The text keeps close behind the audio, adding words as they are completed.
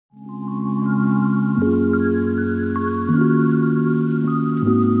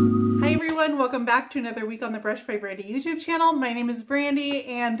back to another week on the Brush by Brandy YouTube channel. My name is Brandy,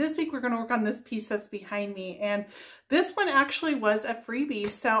 and this week we're going to work on this piece that's behind me. And this one actually was a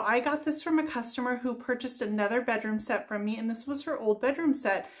freebie. So I got this from a customer who purchased another bedroom set from me, and this was her old bedroom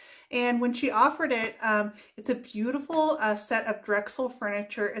set. And when she offered it, it's a beautiful set of Drexel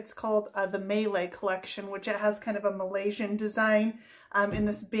furniture. It's called the Malay collection, which it has kind of a Malaysian design in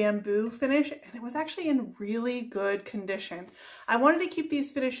this bamboo finish, and it was actually in really good condition. I wanted to keep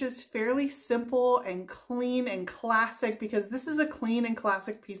these finishes fairly simple and clean and classic because this is a clean and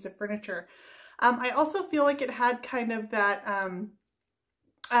classic piece of furniture. I also feel like it had kind of that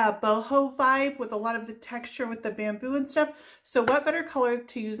boho vibe with a lot of the texture with the bamboo and stuff. So what better color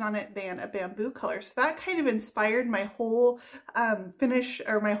to use on it than a bamboo color? So that kind of inspired my whole finish,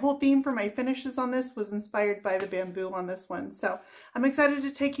 or my whole theme for my finishes on this was inspired by the bamboo on this one. So I'm excited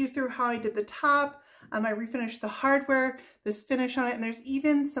to take you through how I did the top. I refinished the hardware, this finish on it, and there's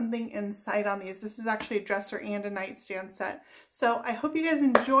even something inside on these. This is actually a dresser and a nightstand set. So I hope you guys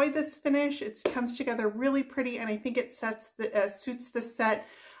enjoy this finish. It comes together really pretty, and I think it suits the set,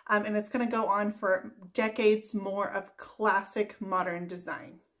 and it's going to go on for decades more of classic modern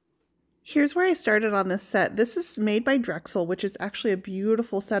design. Here's where I started on this set. This is made by Drexel, which is actually a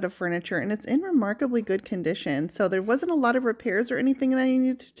beautiful set of furniture, and it's in remarkably good condition. So there wasn't a lot of repairs or anything that I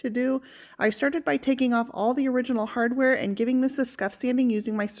needed to do. I started by taking off all the original hardware and giving this a scuff sanding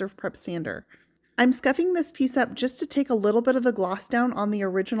using my Surf Prep sander. I'm scuffing this piece up just to take a little bit of the gloss down on the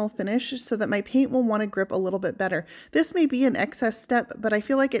original finish so that my paint will want to grip a little bit better. This may be an excess step, but I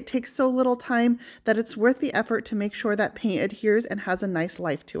feel like it takes so little time that it's worth the effort to make sure that paint adheres and has a nice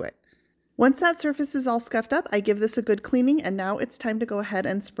life to it. Once that surface is all scuffed up, I give this a good cleaning, and now it's time to go ahead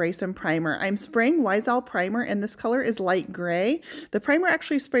and spray some primer. I'm spraying Wiesel primer, and this color is light gray. The primer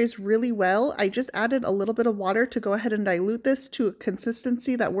actually sprays really well. I just added a little bit of water to go ahead and dilute this to a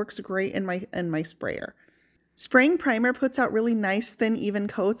consistency that works great in my sprayer. Spraying primer puts out really nice, thin, even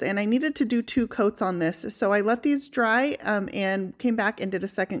coats, and I needed to do 2 coats on this, so I let these dry and came back and did a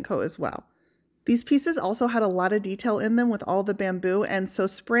second coat as well. These pieces also had a lot of detail in them with all the bamboo, and so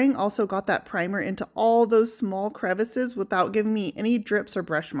spraying also got that primer into all those small crevices without giving me any drips or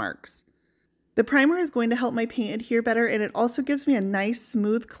brush marks. The primer is going to help my paint adhere better, and it also gives me a nice,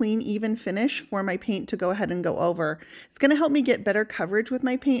 smooth, clean, even finish for my paint to go ahead and go over. It's going to help me get better coverage with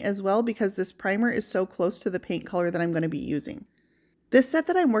my paint as well because this primer is so close to the paint color that I'm going to be using. This set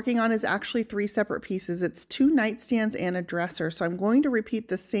that I'm working on is actually 3 separate pieces. It's 2 nightstands and a dresser, so I'm going to repeat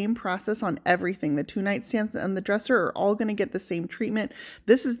the same process on everything. The 2 nightstands and the dresser are all going to get the same treatment.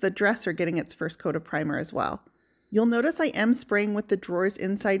 This is the dresser getting its first coat of primer as well. You'll notice I am spraying with the drawers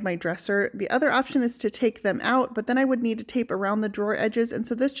inside my dresser. The other option is to take them out, but then I would need to tape around the drawer edges, and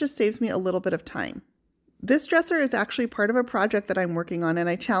so this just saves me a little bit of time. This dresser is actually part of a project that I'm working on, and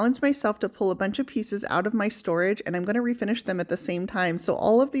I challenged myself to pull a bunch of pieces out of my storage, and I'm going to refinish them at the same time. So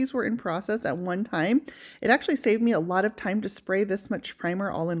all of these were in process at one time. It actually saved me a lot of time to spray this much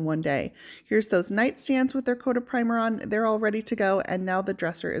primer all in one day. Here's those nightstands with their coat of primer on. They're all ready to go, and now the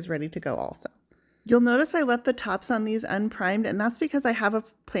dresser is ready to go also. You'll notice I left the tops on these unprimed, and that's because I have a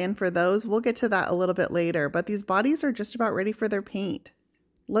plan for those. We'll get to that a little bit later, but these bodies are just about ready for their paint.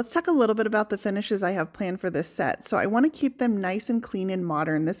 Let's talk a little bit about the finishes I have planned for this set. So I want to keep them nice and clean and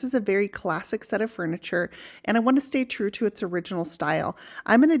modern. This is a very classic set of furniture, and I want to stay true to its original style.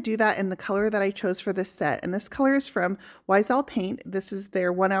 I'm going to do that in the color that I chose for this set, and this color is from Wiesel Paint. This is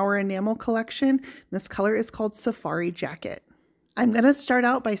their 1 Hour Enamel collection. This color is called Safari Jacket. I'm going to start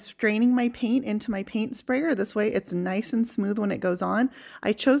out by straining my paint into my paint sprayer. This way it's nice and smooth when it goes on.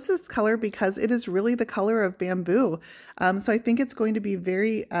 I chose this color because it is really the color of bamboo. So I think it's going to be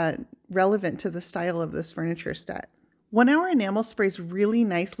very relevant to the style of this furniture set. 1 Hour Enamel sprays really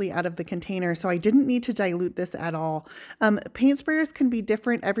nicely out of the container, so I didn't need to dilute this at all. Paint sprayers can be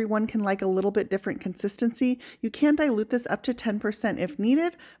different. Everyone can like a little bit different consistency. You can dilute this up to 10% if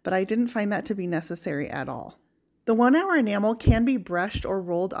needed, but I didn't find that to be necessary at all. The 1 Hour Enamel can be brushed or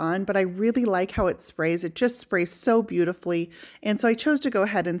rolled on, but I really like how it sprays. It just sprays so beautifully, and so I chose to go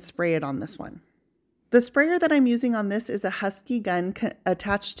ahead and spray it on this one. The sprayer that I'm using on this is a Husky gun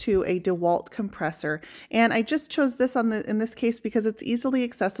attached to a DeWalt compressor, and I just chose this in this case because it's easily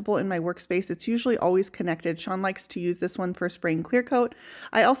accessible in my workspace. It's usually always connected. Sean likes to use this one for spraying clear coat.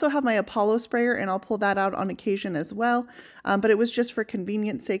 I also have my Apollo sprayer, and I'll pull that out on occasion as well, but it was just for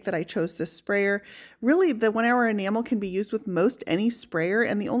convenience sake that I chose this sprayer. Really, the 1 Hour Enamel can be used with most any sprayer,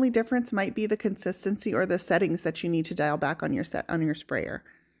 and the only difference might be the consistency or the settings that you need to dial back on your sprayer.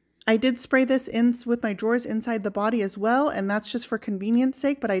 I did spray this in with my drawers inside the body as well, and that's just for convenience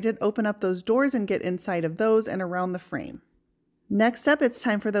sake, but I did open up those doors and get inside of those and around the frame. Next up, it's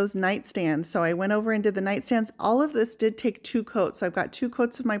time for those nightstands. So I went over and did the nightstands. All of this did take 2 coats. So I've got 2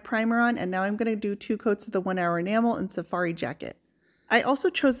 coats of my primer on, and now I'm going to do 2 coats of the 1 Hour Enamel and Safari Jacket. I also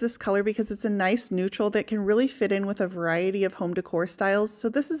chose this color because it's a nice neutral that can really fit in with a variety of home decor styles. So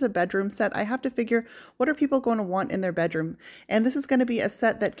this is a bedroom set. I have to figure, what are people going to want in their bedroom? And this is going to be a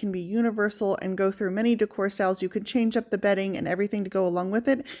set that can be universal and go through many decor styles. You can change up the bedding and everything to go along with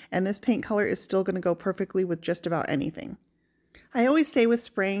it. And this paint color is still going to go perfectly with just about anything. I always say with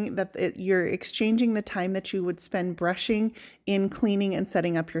spraying that you're exchanging the time that you would spend brushing in cleaning and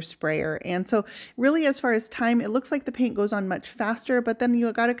setting up your sprayer. And so really, as far as time, it looks like the paint goes on much faster, but then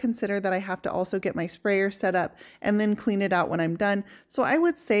you got to consider that I have to also get my sprayer set up and then clean it out when I'm done. So I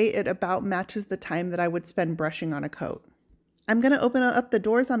would say it about matches the time that I would spend brushing on a coat. I'm going to open up the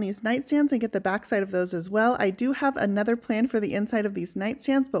doors on these nightstands and get the back side of those as well. I do have another plan for the inside of these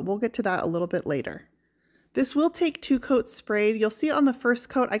nightstands, but we'll get to that a little bit later. This will take 2 coats sprayed. You'll see on the first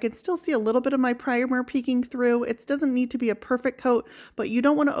coat, I can still see a little bit of my primer peeking through. It doesn't need to be a perfect coat, but you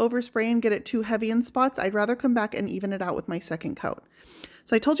don't want to overspray and get it too heavy in spots. I'd rather come back and even it out with my second coat.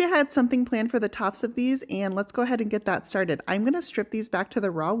 So I told you I had something planned for the tops of these, and let's go ahead and get that started. I'm going to strip these back to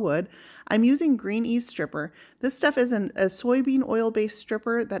the raw wood. I'm using Green Ease stripper. This stuff is a soybean oil-based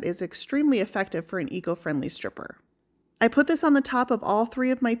stripper that is extremely effective for an eco-friendly stripper. I put this on the top of all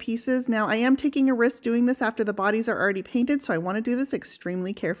 3 of my pieces. Now I am taking a risk doing this after the bodies are already painted, so I want to do this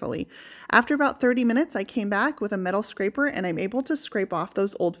extremely carefully. After about 30 minutes, I came back with a metal scraper and I'm able to scrape off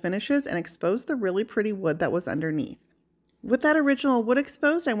those old finishes and expose the really pretty wood that was underneath. With that original wood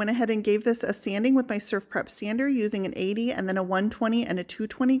exposed, I went ahead and gave this a sanding with my Surf Prep sander using an 80 and then a 120 and a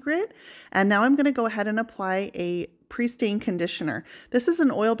 220 grit. And now I'm going to go ahead and apply a pre-stain conditioner. This is an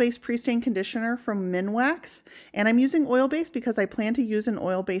oil-based pre-stain conditioner from Minwax, and I'm using oil-based because I plan to use an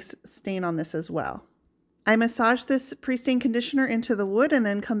oil-based stain on this as well. I massage this pre-stain conditioner into the wood and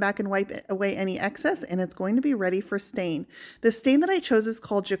then come back and wipe away any excess, and it's going to be ready for stain. The stain that I chose is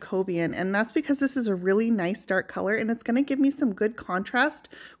called Jacobian, and that's because this is a really nice dark color and it's going to give me some good contrast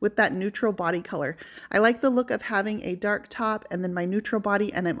with that neutral body color. I like the look of having a dark top and then my neutral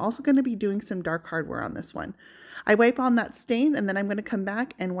body, and I'm also going to be doing some dark hardware on this one. I wipe on that stain and then I'm going to come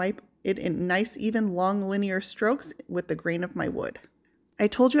back and wipe it in nice, even, long linear strokes with the grain of my wood. I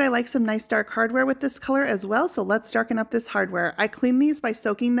told you I like some nice dark hardware with this color as well, so let's darken up this hardware. I clean these by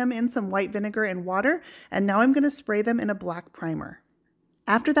soaking them in some white vinegar and water, and now I'm going to spray them in a black primer.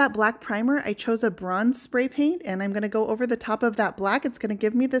 After that black primer, I chose a bronze spray paint, and I'm going to go over the top of that black. It's going to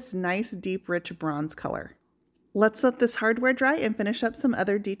give me this nice, deep, rich bronze color. Let's let this hardware dry and finish up some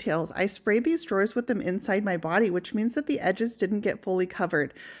other details. I sprayed these drawers with them inside my body, which means that the edges didn't get fully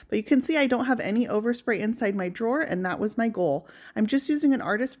covered. But you can see I don't have any overspray inside my drawer, and that was my goal. I'm just using an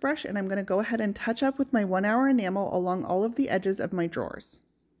artist brush, and I'm going to go ahead and touch up with my 1 Hour Enamel along all of the edges of my drawers.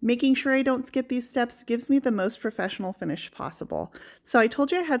 Making sure I don't skip these steps gives me the most professional finish possible. So I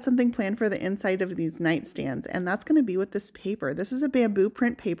told you I had something planned for the inside of these nightstands, and that's going to be with this paper. This is a bamboo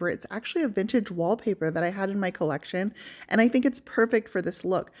print paper. It's actually a vintage wallpaper that I had in my collection, and I think it's perfect for this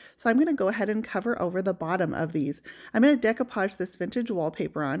look. So I'm going to go ahead and cover over the bottom of these. I'm going to decoupage this vintage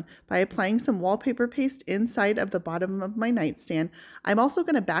wallpaper on by applying some wallpaper paste inside of the bottom of my nightstand. I'm also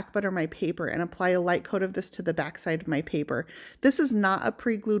going to back butter my paper and apply a light coat of this to the back side of my paper. This is not a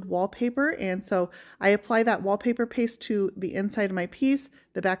pre-glued wallpaper, and so I apply that wallpaper paste to the inside of my piece,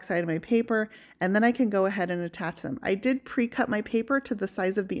 the back side of my paper, and then I can go ahead and attach them. I did pre-cut my paper to the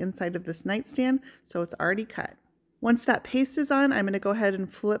size of the inside of this nightstand, so it's already cut. Once that paste is on, I'm going to go ahead and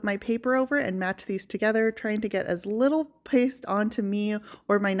flip my paper over and match these together, trying to get as little paste onto me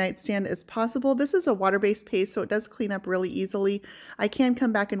or my nightstand as possible. This is a water-based paste, so it does clean up really easily. I can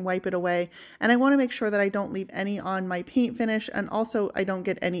come back and wipe it away, and I want to make sure that I don't leave any on my paint finish, and also I don't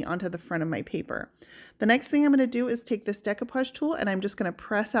get any onto the front of my paper. The next thing I'm going to do is take this decoupage tool, and I'm just going to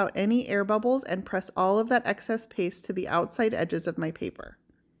press out any air bubbles and press all of that excess paste to the outside edges of my paper.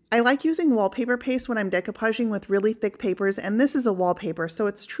 I like using wallpaper paste when I'm decoupaging with really thick papers, and this is a wallpaper, so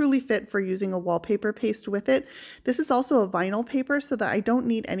it's truly fit for using a wallpaper paste with it. This is also a vinyl paper, so that I don't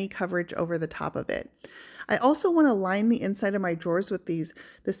need any coverage over the top of it. I also want to line the inside of my drawers with the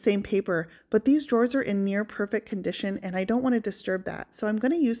same paper, but these drawers are in near perfect condition and I don't want to disturb that. So I'm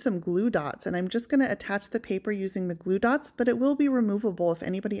going to use some glue dots, and I'm just going to attach the paper using the glue dots, but it will be removable if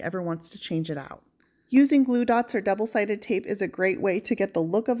anybody ever wants to change it out. Using glue dots or double-sided tape is a great way to get the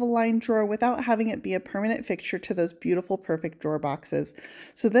look of a lined drawer without having it be a permanent fixture to those beautiful perfect drawer boxes.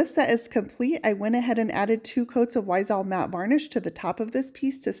 So this set is complete. I went ahead and added 2 coats of Wise-Owl matte varnish to the top of this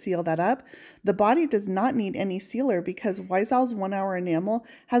piece to seal that up. The body does not need any sealer because Wise-Owl's 1 hour enamel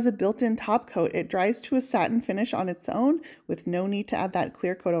has a built-in top coat. It dries to a satin finish on its own with no need to add that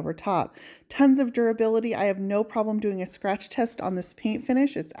clear coat over top. Tons of durability. I have no problem doing a scratch test on this paint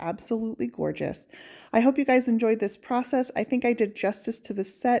finish. It's absolutely gorgeous. I hope you guys enjoyed this process. I think I did justice to the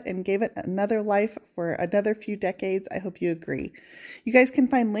set and gave it another life for another few decades. I hope you agree. You guys can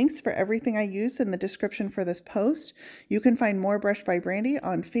find links for everything I use in the description for this post. You can find more Brush by Brandy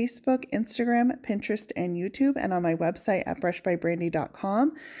on Facebook, Instagram, Pinterest, and YouTube, and on my website at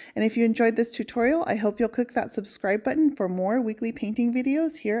brushbybrandy.com. And if you enjoyed this tutorial, I hope you'll click that subscribe button for more weekly painting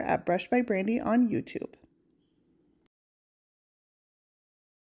videos here at Brush by Brandy on YouTube.